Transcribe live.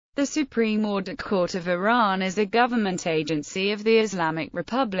The Supreme Audit Court of Iran is a government agency of the Islamic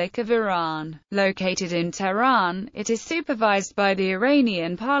Republic of Iran. Located in Tehran, it is supervised by the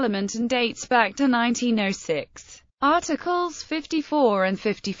Iranian parliament and dates back to 1906. Articles 54 and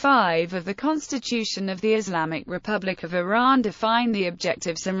 55 of the Constitution of the Islamic Republic of Iran define the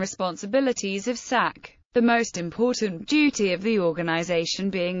objectives and responsibilities of SAC. The most important duty of the organization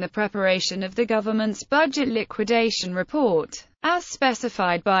being the preparation of the government's budget liquidation report, as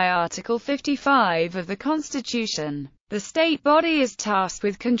specified by Article 55 of the Constitution. The state body is tasked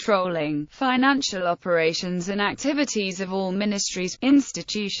with controlling financial operations and activities of all ministries,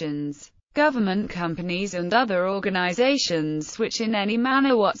 institutions, government companies and other organizations which in any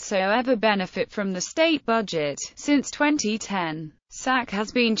manner whatsoever benefit from the state budget. Since 2010, SAC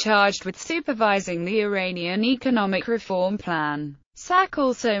has been charged with supervising the Iranian Economic Reform Plan. SAC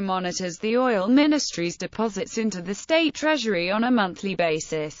also monitors the oil ministry's deposits into the state treasury on a monthly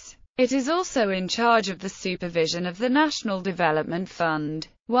basis. It is also in charge of the supervision of the National Development Fund.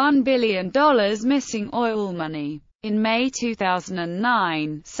 $1 billion missing oil money. In May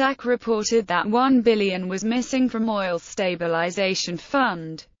 2009, SAC reported that $1 billion was missing from Oil Stabilization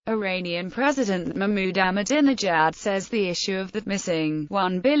Fund. Iranian President Mahmoud Ahmadinejad says the issue of the missing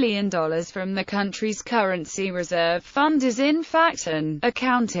 $1 billion from the country's currency reserve fund is in fact an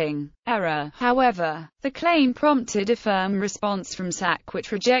accounting error. However, the claim prompted a firm response from SAC,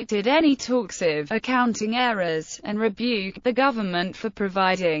 which rejected any talks of accounting errors, and rebuked the government for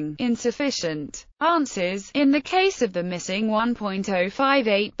providing insufficient answers in the case of the missing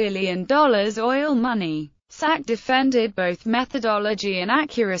 $1.058 billion oil money. SAC defended both methodology and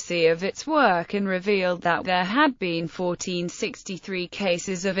accuracy of its work and revealed that there had been 1463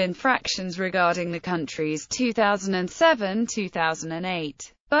 cases of infractions regarding the country's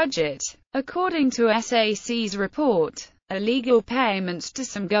 2007-2008 budget. According to SAC's report, illegal payments to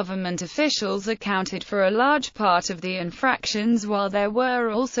some government officials accounted for a large part of the infractions, while there were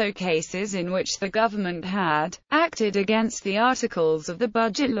also cases in which the government had acted against the articles of the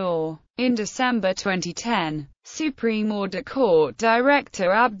budget law. In December 2010, Supreme Audit Court Director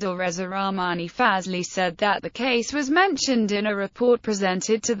Abdulreza Rahmani Fazli said that the case was mentioned in a report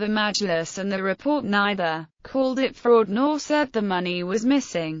presented to the Majlis, and the report neither called it fraud nor said the money was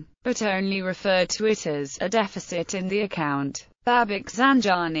missing, but only referred to it as a deficit in the account. Babak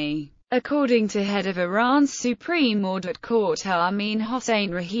Zanjani. According to head of Iran's Supreme Audit Court Amin Hossein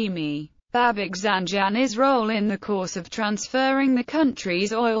Rahimi, Babak Zanjani's role in the course of transferring the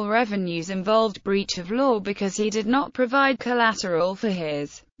country's oil revenues involved breach of law because he did not provide collateral for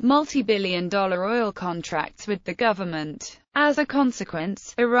his multi-billion-dollar oil contracts with the government. As a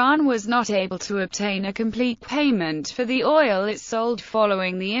consequence, Iran was not able to obtain a complete payment for the oil it sold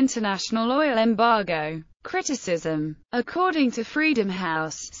following the international oil embargo. Criticism. According to Freedom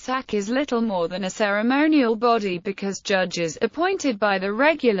House, SAC is little more than a ceremonial body because judges appointed by the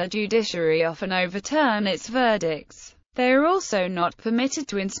regular judiciary often overturn its verdicts. They are also not permitted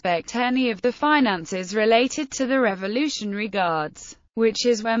to inspect any of the finances related to the Revolutionary Guards, which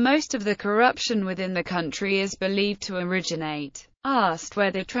is where most of the corruption within the country is believed to originate. Asked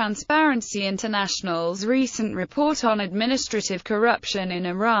whether Transparency International's recent report on administrative corruption in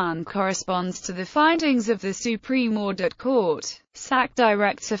Iran corresponds to the findings of the Supreme Audit Court, SAC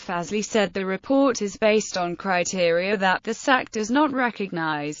Director Fazli said the report is based on criteria that the SAC does not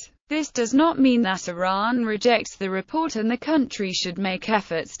recognize. This does not mean that Iran rejects the report and the country should make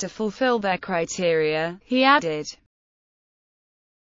efforts to fulfill their criteria, he added.